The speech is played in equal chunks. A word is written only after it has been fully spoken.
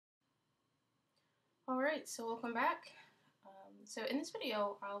Alright, so welcome back. So in this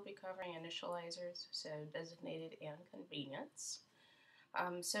video, I'll be covering initializers, so designated and convenience.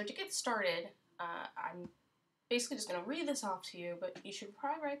 So to get started, I'm basically just going to read this off to you, but you should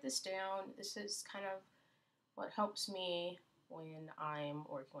probably write this down. This is kind of what helps me when I'm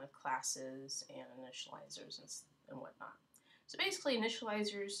working with classes and initializers and whatnot. So basically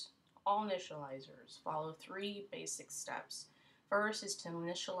all initializers follow three basic steps. First is to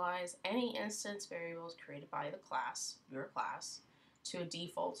initialize any instance variables created by the class, your class, to a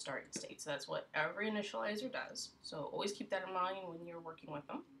default starting state. So that's what every initializer does. So always keep that in mind when you're working with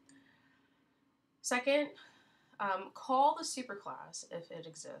them. Second, call the superclass if it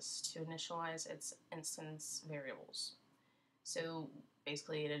exists to initialize its instance variables. So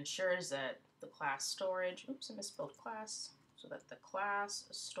basically it ensures that the class storage, oops, I misspelled class, so that the class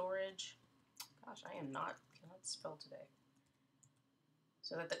storage, gosh, I cannot spell today.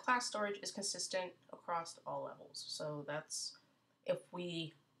 So that the class storage is consistent across all levels. So that's if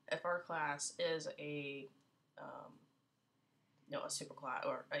our class is a superclass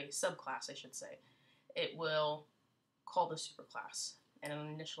or a subclass, I should say, it will call the superclass and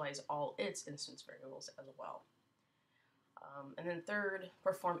initialize all its instance variables as well. And then third,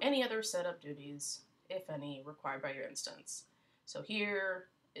 perform any other setup duties, if any, required by your instance. So here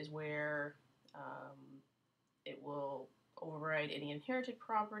is where it will override any inherited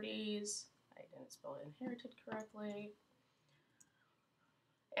properties. I didn't spell inherited correctly.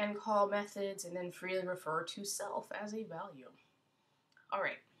 And call methods and then freely refer to self as a value.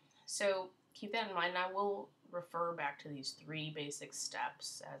 Alright, so keep that in mind. I will refer back to these three basic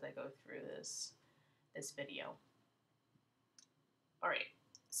steps as I go through this video. Alright,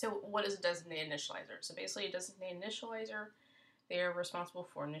 so what is a designated initializer? So basically a designated initializer, they are responsible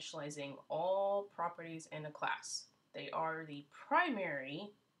for initializing all properties in a class. They are the primary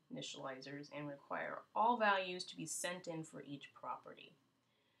initializers and require all values to be sent in for each property.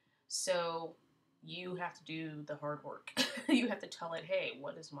 So you have to do the hard work. You have to tell it, hey,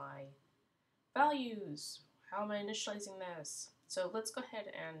 what is my values? How am I initializing this? So let's go ahead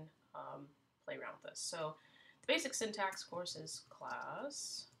and play around with this. So the basic syntax, of course, is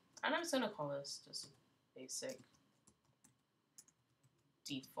class. And I'm just going to call this just basic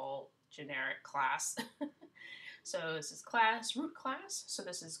default generic class. So this is class, root class. So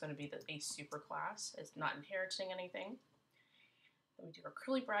this is going to be a superclass. It's not inheriting anything. Then we do our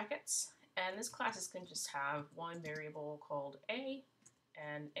curly brackets. And this class is going to just have one variable called a.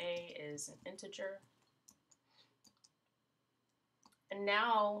 And a is an integer. And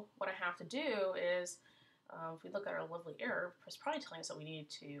now what I have to do is, if we look at our lovely error, it's probably telling us that we need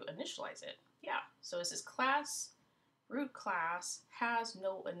to initialize it. Yeah, so this is class, root class has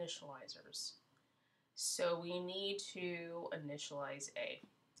no initializers. So we need to initialize a.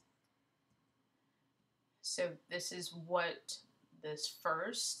 So this is what this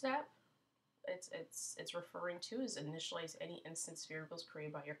first step it's referring to is initialize any instance variables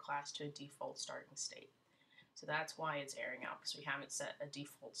created by your class to a default starting state. So that's why it's erroring out, because we haven't set a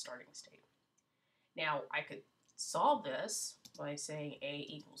default starting state. Now I could solve this by saying a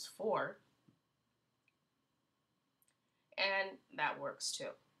equals 4, and that works too.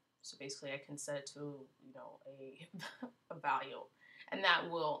 So basically I can set it to, a value, and that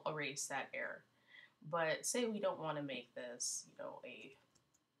will erase that error. But say we don't want to make this, a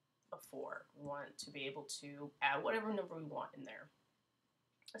 4. We want to be able to add whatever number we want in there.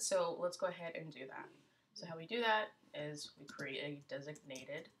 So let's go ahead and do that. So how we do that is we create a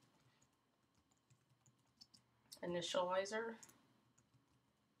designated initializer.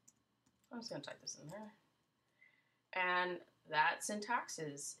 I'm just going to type this in there. And that syntax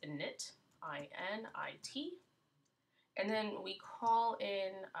is init, I-N-I-T. And then we call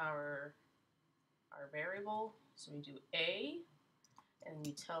in our variable. So we do a, and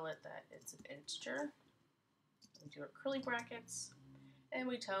we tell it that it's an integer. We do our curly brackets, and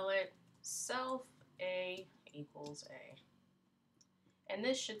we tell it self a equals a. And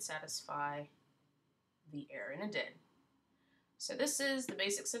this should satisfy the error, and it did. So this is the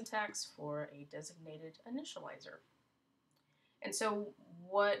basic syntax for a designated initializer. And so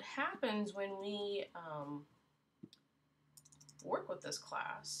what happens when we work with this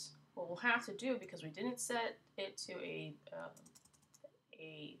class, what we'll have to do, because we didn't set it to a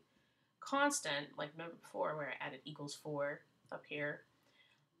constant, like remember before where I added equals 4 up here,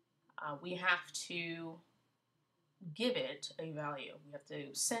 we have to give it a value. We have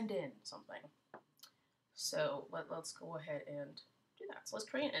to send in something. So let's go ahead and do that. So let's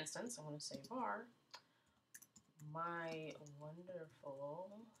create an instance. I'm going to say var my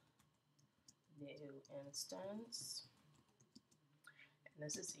wonderful new instance, and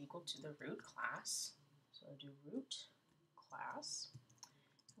this is equal to the root class. So I'll do root class.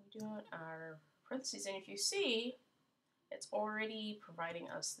 We do our parentheses, and if you see, it's already providing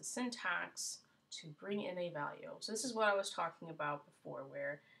us the syntax to bring in a value. So this is what I was talking about before,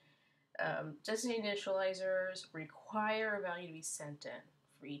 where designated initializers require a value to be sent in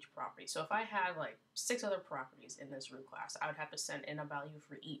for each property. So if I had like 6 other properties in this root class, I would have to send in a value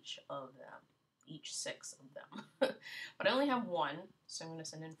for each of them, each 6 of them. But I only have 1, so I'm going to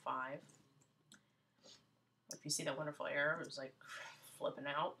send in 5. If you see that wonderful error, it was like flipping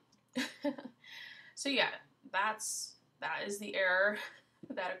out. So yeah, that is the error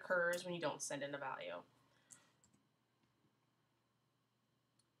that occurs when you don't send in a value.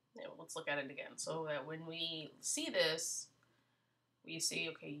 Yeah, well, let's look at it again. So that when we see this, we see,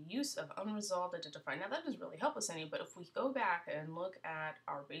 okay, use of unresolved identifier. Now that doesn't really help us any, but if we go back and look at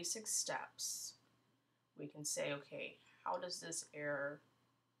our basic steps, we can say, okay, how does this error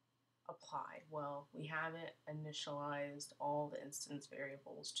apply? Well, we haven't initialized all the instance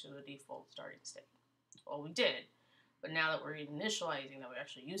variables to a default starting state. Well, we did, but now that we're initializing, that we're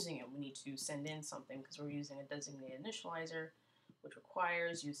actually using it, we need to send in something because we're using a designated initializer, which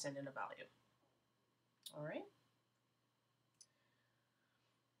requires you send in a value. All right.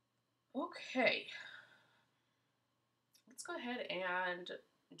 Okay. Let's go ahead and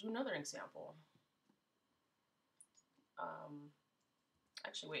do another example.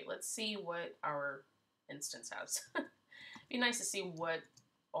 Actually, wait, let's see what our instance has. It'd be nice to see what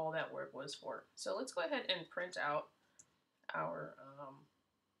all that work was for. So let's go ahead and print out our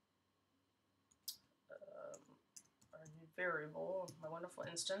new variable, my wonderful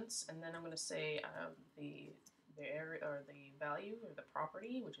instance, and then I'm going to say the area or the value or the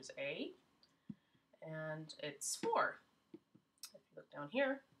property, which is A, and it's 4. If you look down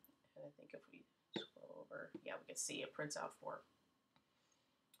here, and I think if we scroll over, yeah, we can see it prints out 4.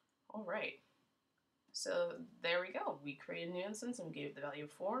 All right, so there we go. We created a new instance and we gave it the value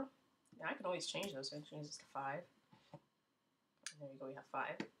of 4. Now I can always change those. I can change this to 5. And there you go, we have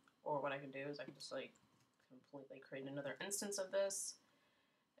 5. Or what I can do is I can just like completely create another instance of this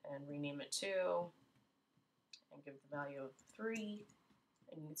and rename it to, and give the value of 3.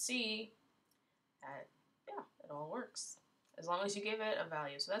 And you can see that, yeah, it all works as long as you give it a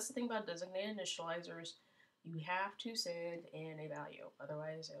value. So that's the thing about designated initializers. You have to send in a value,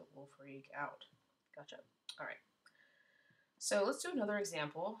 otherwise it will freak out. Gotcha. All right. So let's do another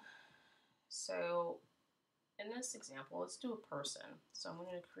example. So in this example, let's do a person. So I'm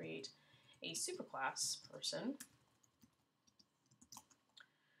going to create a superclass person.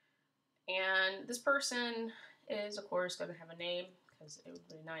 And this person is, of course, going to have a name because it would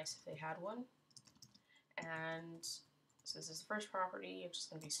be nice if they had one. And so this is the first property, it's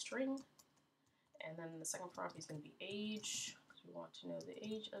just going to be string. And then the second property is going to be age, because we want to know the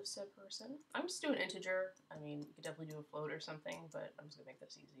age of said person. I'm just doing integer. I mean, you could definitely do a float or something, but I'm just going to make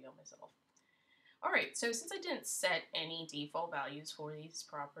this easy on myself. All right, so since I didn't set any default values for these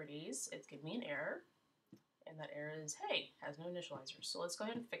properties, it's giving me an error. And that error is, hey, has no initializers. So let's go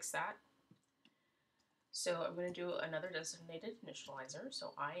ahead and fix that. So I'm going to do another designated initializer.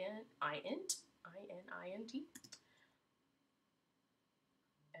 So int.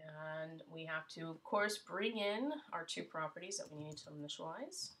 And we have to, of course, bring in our 2 properties that we need to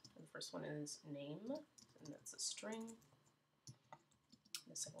initialize. And the first one is name, and that's a string.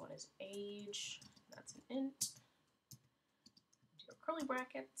 The second one is age, that's an int. Do our curly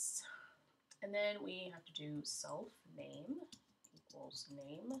brackets. And then we have to do self name equals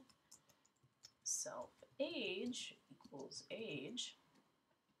name, self age equals age.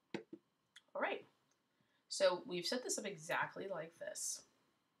 All right, so we've set this up exactly like this.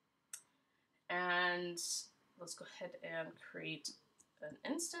 And let's go ahead and create an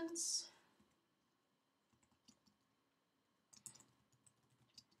instance.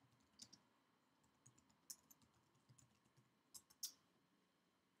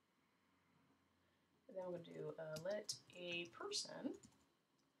 And then we're going to do let a person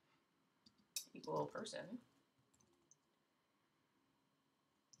equal person.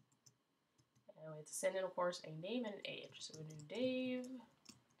 And we have to send in, of course, a name and an age. So we do Dave.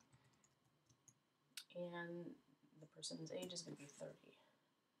 And the person's age is going to be 30.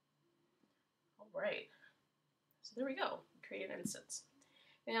 All right, so there we go, create an instance.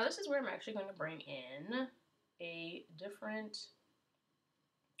 Now this is where I'm actually going to bring in a different,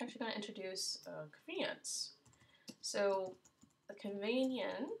 actually going to introduce convenience. So a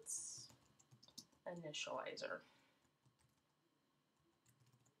convenience initializer.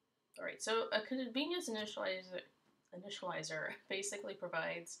 All right, so a convenience initializer basically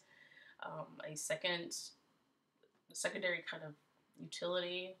provides a secondary kind of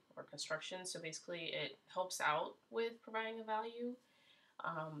utility or construction. So basically it helps out with providing a value.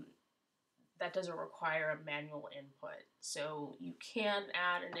 That doesn't require a manual input. So you can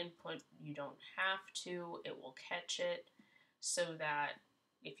add an input, you don't have to, it will catch it so that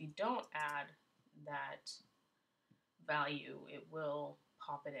if you don't add that value, it will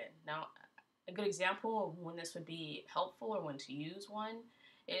pop it in. Now, a good example of when this would be helpful or when to use one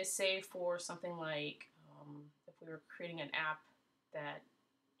is, say, for something like if we were creating an app that,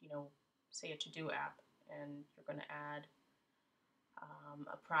 say a to-do app, and you're going to add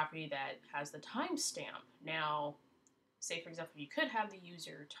a property that has the timestamp. Now, say for example, you could have the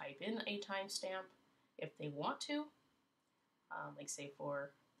user type in a timestamp if they want to, like say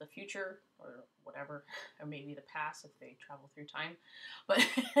for the future or whatever, or maybe the past if they travel through time. But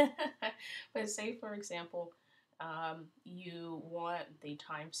but say for example, you want the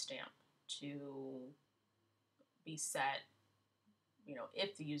timestamp to be set,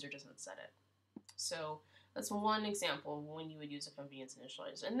 if the user doesn't set it. So that's one example of when you would use a convenience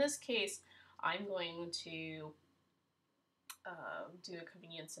initializer. In this case, I'm going to do a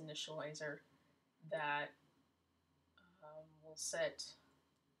convenience initializer that will set,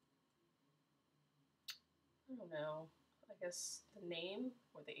 I don't know, I guess the name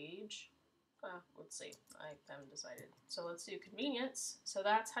or the age. Let's see, I haven't decided. So let's do convenience. So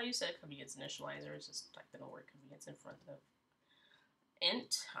that's how you set convenience initializers. Just type in the word convenience in front of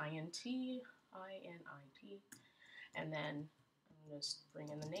int, int, INIT, and then I'm just bring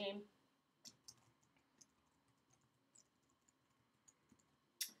in the name,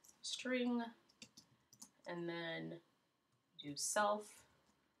 string, and then do self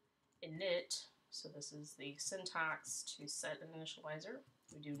init. So this is the syntax to set an initializer.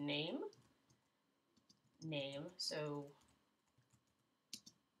 We do name, so,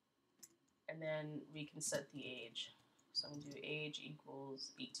 and then we can set the age. So I'm going to do age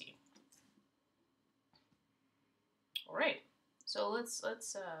equals 18. All right, so let's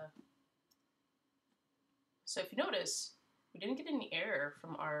so if you notice, we didn't get any error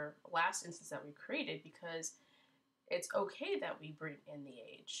from our last instance that we created because it's okay that we bring in the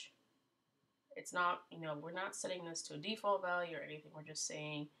age. It's not, we're not setting this to a default value or anything. We're just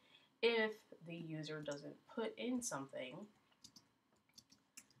saying if the user doesn't put in something,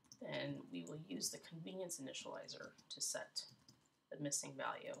 then we will use the convenience initializer to set the missing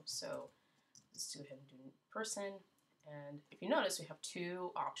value. So let's go ahead and do person. And if you notice, we have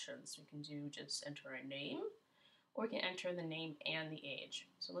two options. We can do just enter a name, or we can enter the name and the age.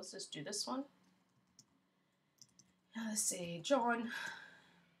 So let's just do this one. Let's say John.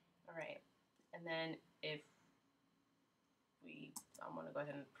 All right. And then if I'm going to go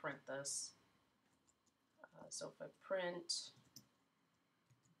ahead and print this. So if I print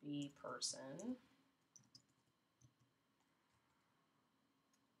the person,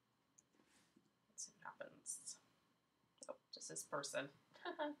 let's see what happens. Oh, just this person.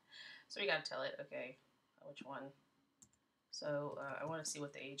 So we got to tell it, okay, which one. So I want to see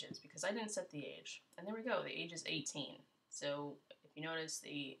what the age is because I didn't set the age. And there we go, the age is 18. So if you notice,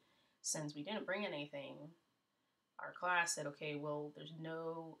 since we didn't bring anything, our class said, okay, well, there's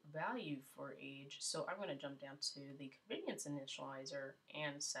no value for age, so I'm going to jump down to the convenience initializer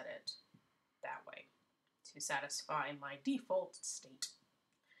and set it that way to satisfy my default state.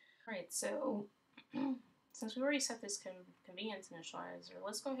 All right, so since we already set this convenience initializer,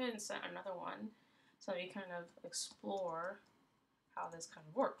 let's go ahead and set another one so we kind of explore how this kind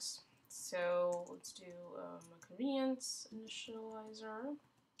of works. So let's do a convenience initializer.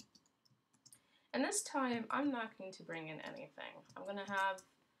 And this time, I'm not going to bring in anything. I'm going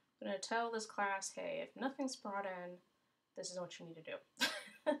to tell this class, hey, if nothing's brought in, this is what you need to do.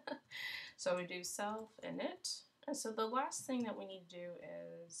 So we do self init. And so the last thing that we need to do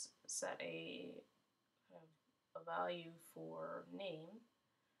is set a value for name.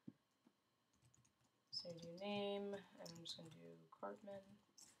 So we do name, and I'm just going to do Cartman.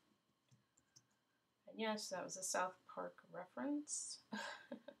 And yes, that was a South Park reference.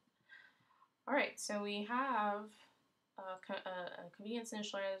 All right, so we have a convenience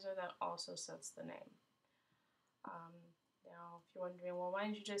initializer that also sets the name. Now, if you're wondering, well, why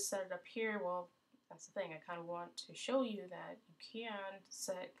didn't you just set it up here? Well, that's the thing. I kind of want to show you that you can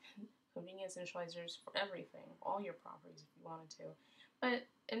set convenience initializers for everything, all your properties if you wanted to. But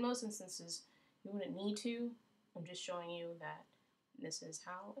in most instances, you wouldn't need to. I'm just showing you that this is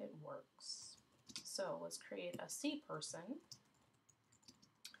how it works. So let's create a C person.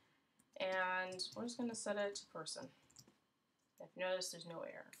 And we're just going to set it to person. If you notice, there's no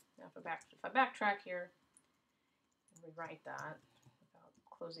error. Now, if I backtrack here and rewrite that without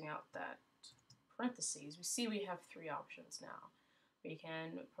closing out that parentheses, we see we have three options now. We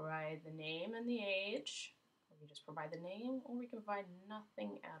can provide the name and the age. We can just provide the name, or we can provide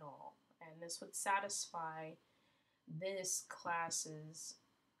nothing at all. And this would satisfy this class's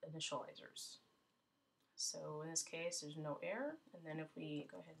initializers. So in this case, there's no error. And then if we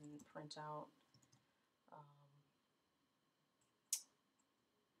go ahead and print out,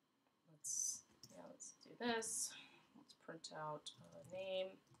 let's do this. Let's print out a name.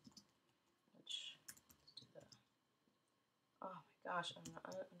 Which let's do the. Oh my gosh, I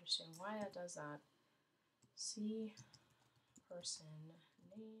don't understand why that does that. See person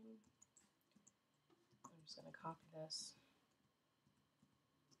name. I'm just gonna copy this.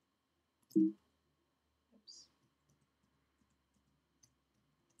 Oops.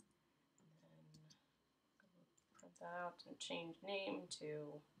 Print that out and change name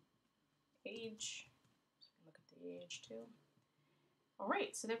to age. So we can look at the age too.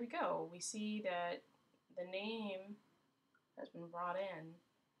 Alright, so there we go. We see that the name has been brought in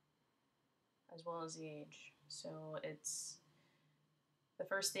as well as the age. So it's the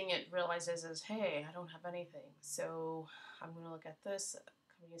first thing it realizes is, hey, I don't have anything. So I'm going to look at this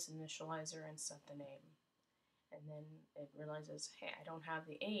convenience initializer and set the name. And then it realizes, hey, I don't have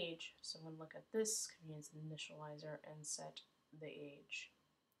the age, so I'm going to look at this convenience initializer and set the age.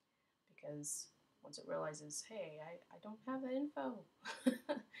 Because once it realizes, hey, I don't have that info,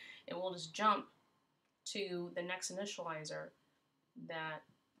 it will just jump to the next initializer that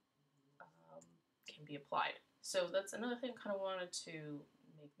can be applied. So that's another thing I kind of wanted to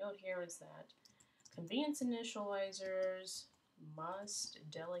make note here, is that convenience initializers must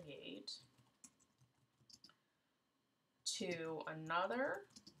delegate to another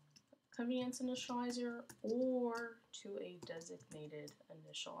convenience initializer or to a designated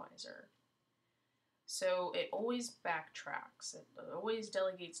initializer. So it always backtracks. It always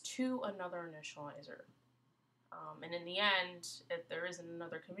delegates to another initializer. And in the end, if there isn't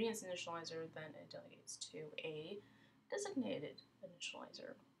another convenience initializer, then it delegates to a designated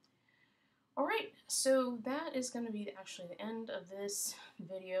initializer. Alright, so that is going to be actually the end of this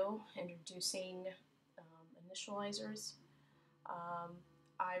video introducing initializers.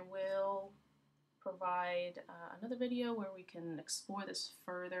 I will provide another video where we can explore this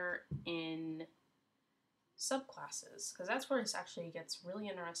further in subclasses, because that's where it actually gets really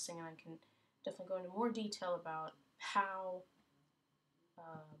interesting, and I can definitely go into more detail about how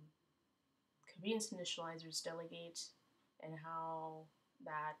convenience initializers delegate and how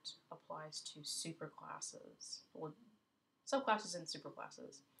that applies to superclasses, well, subclasses and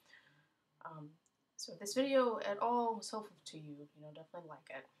superclasses. So if this video at all was helpful to you, definitely like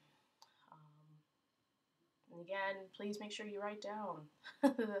it. And again, please make sure you write down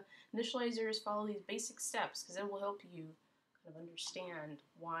the initializers, follow these basic steps, because it will help you kind of understand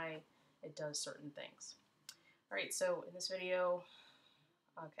why it does certain things. Alright, so in this video,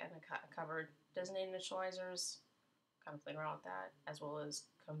 I covered designated initializers, kind of playing around with that, as well as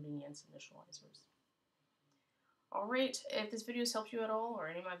convenience initializers. Alright, if this video has helped you at all, or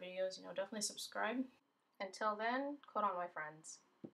any of my videos, definitely subscribe. Until then, code on, my friends.